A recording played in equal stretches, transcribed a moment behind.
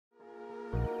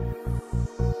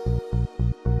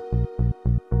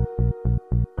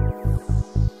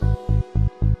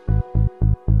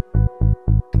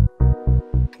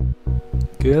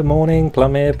Good morning,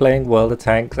 Plum here, playing World of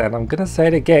Tanks, and I'm going to say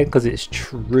it again because it's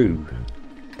true.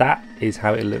 That is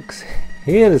how it looks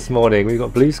here this morning. We've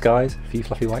got blue skies, a few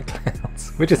fluffy white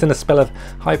clouds. We're just in a spell of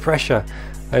high pressure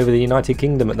over the United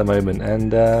Kingdom at the moment,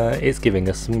 and it's giving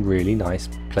us some really nice,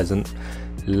 pleasant,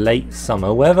 late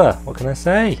summer weather. What can I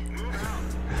say?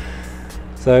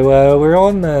 So we're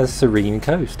on a serene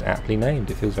coast, aptly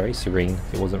named. It feels very serene.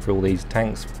 If it wasn't for all these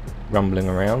tanks rumbling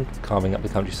around, carving up the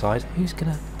countryside, who's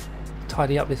going to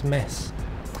tidy up this mess?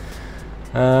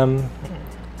 And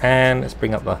let's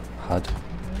bring up the HUD.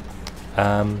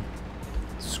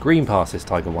 Screen past this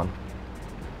Tiger 1.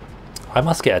 I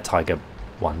must get a Tiger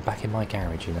 1 back in my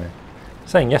garage, you know.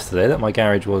 Saying yesterday that my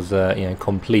garage was you know,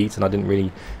 complete and I didn't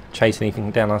really chase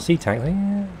anything down RC tank.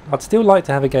 Yeah, I'd still like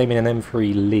to have a game in an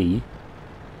M3 Lee.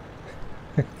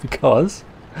 because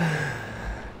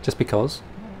just because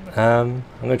I'm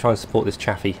going to try and support this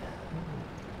Chaffee.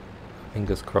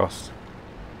 Fingers crossed.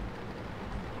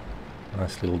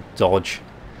 Nice little dodge.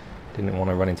 Didn't want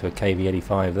to run into a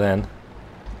KV-85 then.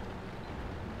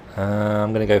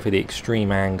 I'm going to go for the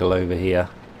extreme angle over here.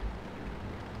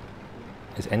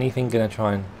 Is anything going to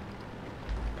try and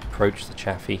approach the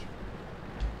Chaffee?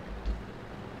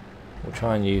 We'll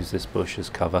try and use this bush as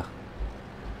cover.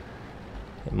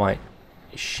 It might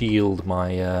shield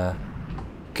my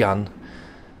gun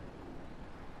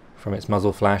from its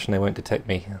muzzle flash and they won't detect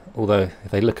me. Although if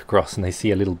they look across and they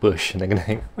see a little bush and they're going to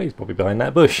think, well, he's probably behind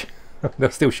that bush.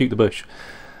 They'll still shoot the bush.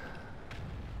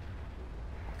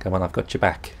 Come on, I've got your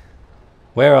back.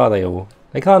 Where are they all?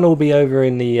 They can't all be over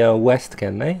in the west,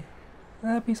 can they?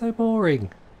 That'd be so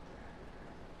boring.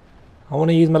 I want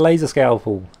to use my laser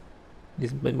scalpel.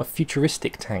 It's my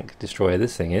futuristic tank destroyer,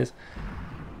 this thing is.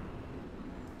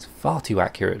 It's far too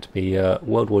accurate to be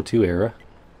World War II era.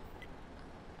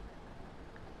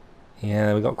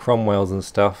 Yeah, we've got Cromwells and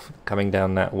stuff coming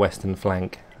down that western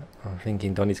flank. I'm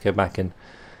thinking, do I need to go back and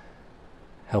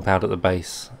help out at the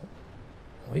base?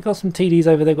 We've got some TDs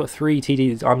over there, got 3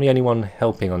 TDs. I'm the only one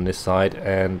helping on this side,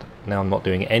 and now I'm not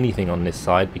doing anything on this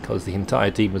side because the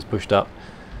entire team was pushed up.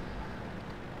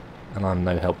 And I'm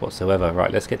no help whatsoever.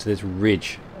 Right, let's get to this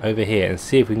ridge over here and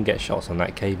see if we can get shots on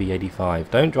that KV-85.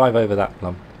 Don't drive over that,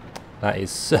 Plum. That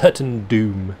is certain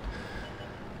doom.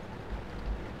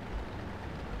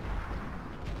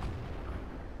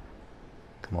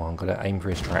 Come on, got to aim for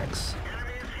his tracks.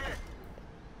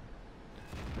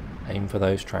 Aim for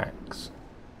those tracks.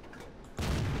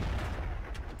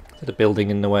 Is it a building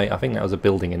in the way? I think that was a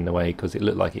building in the way because it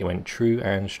looked like it went true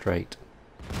and straight.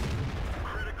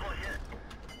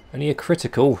 Only a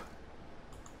critical.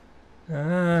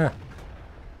 Ah.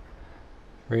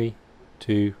 3,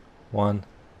 2, 1.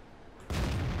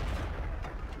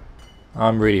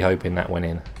 I'm really hoping that went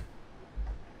in.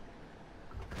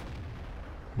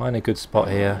 Am I in a good spot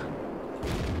here?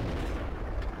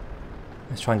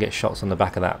 Let's try and get shots on the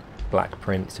back of that Black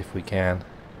Prince if we can.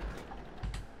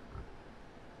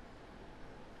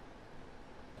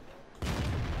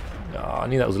 Oh, I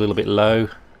knew that was a little bit low.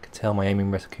 I could tell my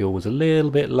aiming reticule was a little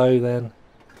bit low then.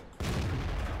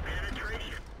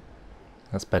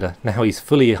 That's better. Now he's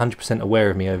fully 100% aware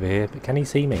of me over here, but can he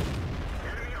see me?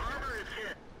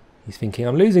 He's thinking,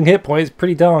 I'm losing hit points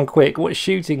pretty darn quick. What's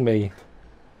shooting me?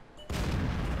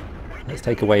 Let's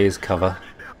take away his cover.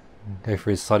 Go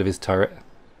for his side of his turret.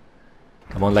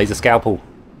 Come on, laser scalpel.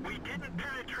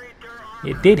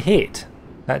 It did hit.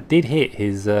 That did hit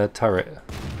his turret.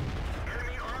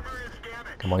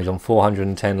 Come on, he's on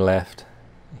 410 left.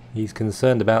 He's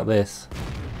concerned about this.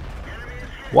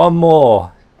 One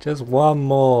more. Just one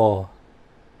more.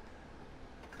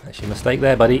 That's your mistake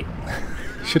there, buddy.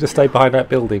 Should have stayed behind that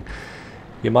building.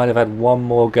 You might have had one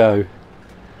more go.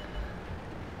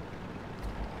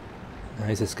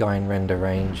 Is this guy in render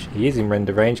range? He is in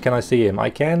render range. Can I see him?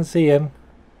 I can see him.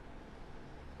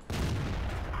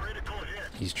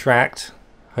 He's tracked.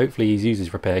 Hopefully he's used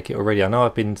his repair kit already. I know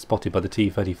I've been spotted by the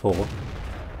T-34.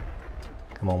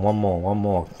 Come on, one more, one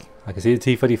more. I can see the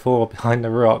T-34 behind the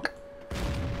rock.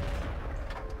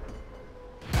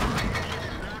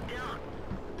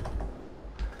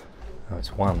 Oh,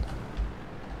 it's one.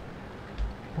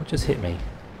 What just hit me?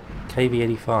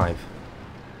 KV-85.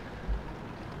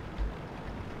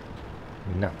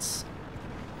 Nuts.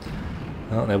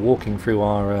 Well, they're walking through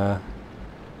our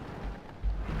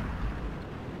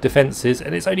defences,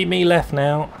 and it's only me left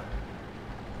now.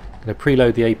 I'm going to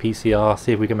preload the APCR,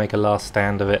 see if we can make a last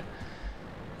stand of it.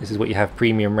 This is what you have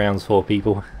premium rounds for,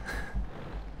 people.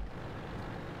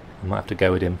 I might have to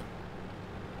go with him.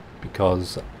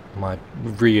 because my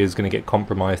rear is going to get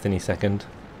compromised any second.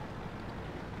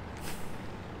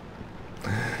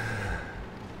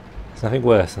 There's nothing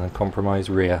worse than a compromised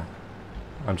rear.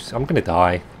 I'm going to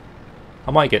die.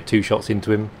 I might get 2 shots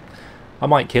into him. I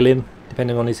might kill him,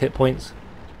 depending on his hit points.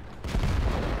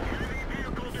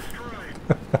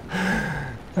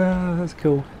 That's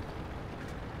cool.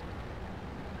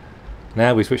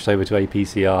 Now we switched over to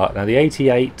APCR. Now the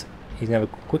 88, he's going to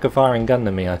have a quicker firing gun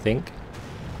than me, I think.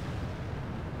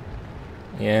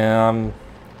 Yeah,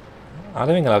 I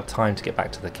don't think I'll have time to get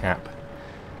back to the cap.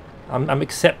 I'm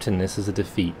accepting this as a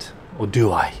defeat. Or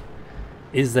do I?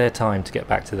 Is there time to get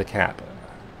back to the cap?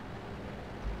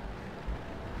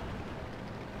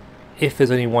 If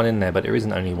there's only one in there, but there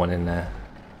isn't only one in there.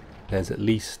 There's at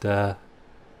least... well,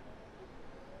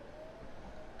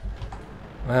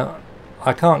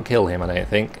 I can't kill him, I don't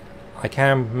think. I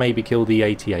can maybe kill the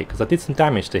 88, because I did some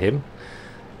damage to him.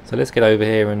 So let's get over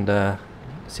here and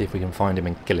see if we can find him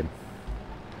and kill him.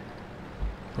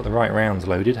 Got the right rounds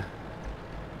loaded.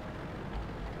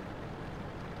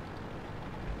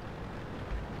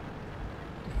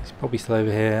 He's probably still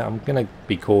over here. I'm going to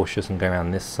be cautious and go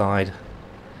around this side.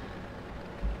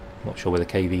 Not sure where the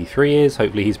KV-3 is.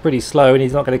 Hopefully he's pretty slow and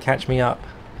he's not going to catch me up.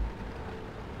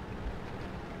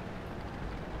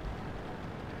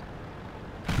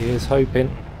 Here's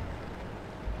hoping.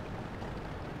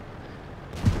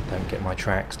 Don't get my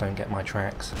tracks, don't get my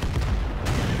tracks.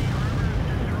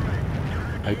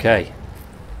 Okay.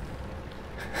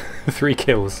 3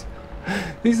 kills.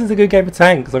 This is a good game of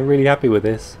tanks. I'm really happy with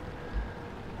this.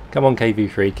 Come on,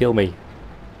 KV-3, kill me.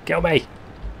 Kill me!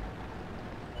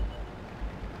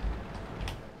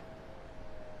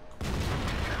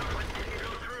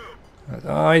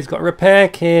 Oh, he's got a repair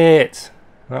kit!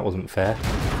 That wasn't fair.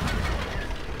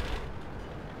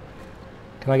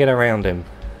 Can I get around him?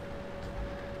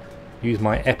 Use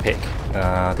my epic.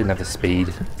 I didn't have the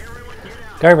speed.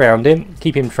 Go around him,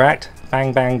 keep him tracked.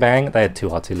 Bang, bang, bang. They had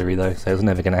 2 artillery though, so it was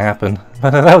never going to happen.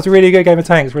 But that was a really good game of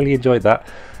tanks. Really enjoyed that.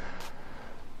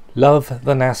 Love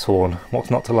the Nashorn.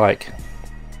 What's not to like?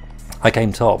 I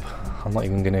came top. I'm not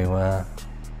even going to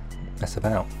mess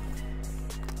about.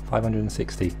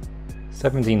 560.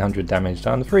 1700 damage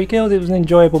done. 3 kills. It was an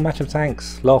enjoyable match of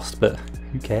tanks. Lost, but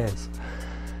who cares?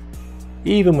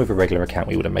 Even with a regular account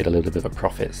we would have made a little bit of a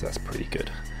profit, so that's pretty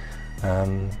good.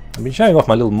 I've been showing off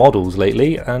my little models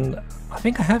lately, and I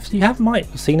think you might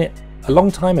have seen it a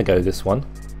long time ago, this one.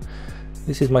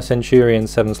 This is my Centurion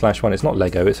 7/1. It's not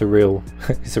Lego, it's a real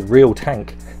it's a real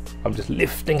tank. I'm just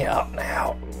lifting it up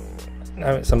now.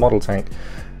 No, it's a model tank.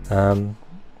 And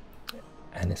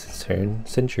it's a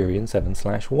Centurion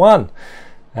 7/1.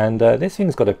 And this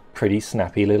thing's got a pretty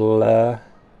snappy little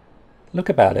look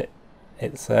about it.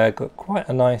 It's got quite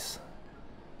a nice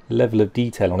level of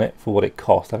detail on it for what it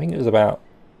cost. I think it was about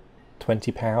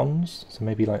 £20, so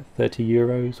maybe like 30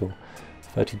 euros or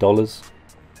 $30.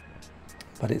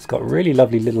 But it's got really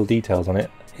lovely little details on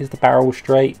it. Is the barrel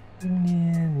straight?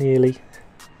 Yeah, nearly.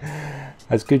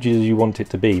 As good as you want it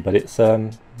to be, but it's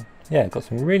yeah, got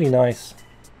some really nice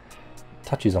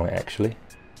touches on it actually.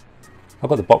 I've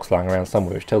got the box lying around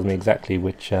somewhere which tells me exactly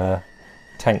which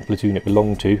tank platoon it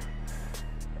belonged to.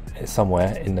 It's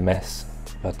somewhere in the mess,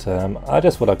 but I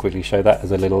just thought I'd quickly show that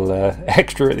as a little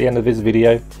extra at the end of this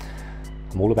video.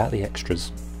 I'm all about the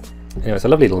extras. Anyway, it's a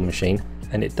lovely little machine,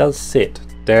 and it does sit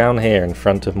down here in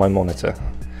front of my monitor.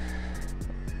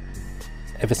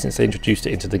 Ever since they introduced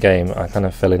it into the game, I kind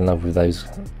of fell in love with those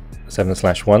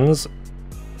 7/1s.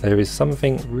 There is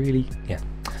something really, yeah.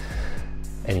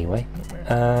 Anyway,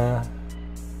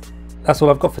 that's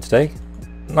all I've got for today.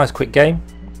 Nice quick game.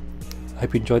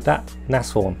 Hope you enjoyed that.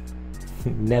 Nashorn.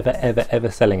 Never ever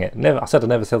ever selling it. Never. I said I'd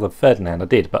never sell the Ferdinand. I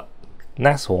did, but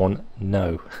Nashorn,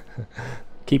 no.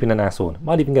 Keeping a Nashorn.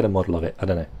 Might even get a model of it. I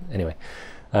don't know. Anyway,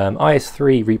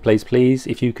 IS3 replays, please.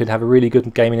 If you could have a really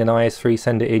good game in an IS3,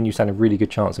 send it in. You stand a really good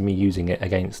chance of me using it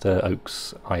against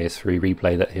Oak's IS3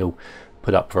 replay that he'll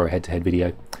put up for a head-to-head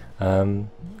video. So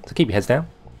keep your heads down,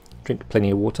 drink plenty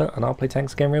of water, and I'll play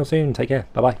tanks again real soon. Take care.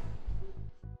 Bye bye.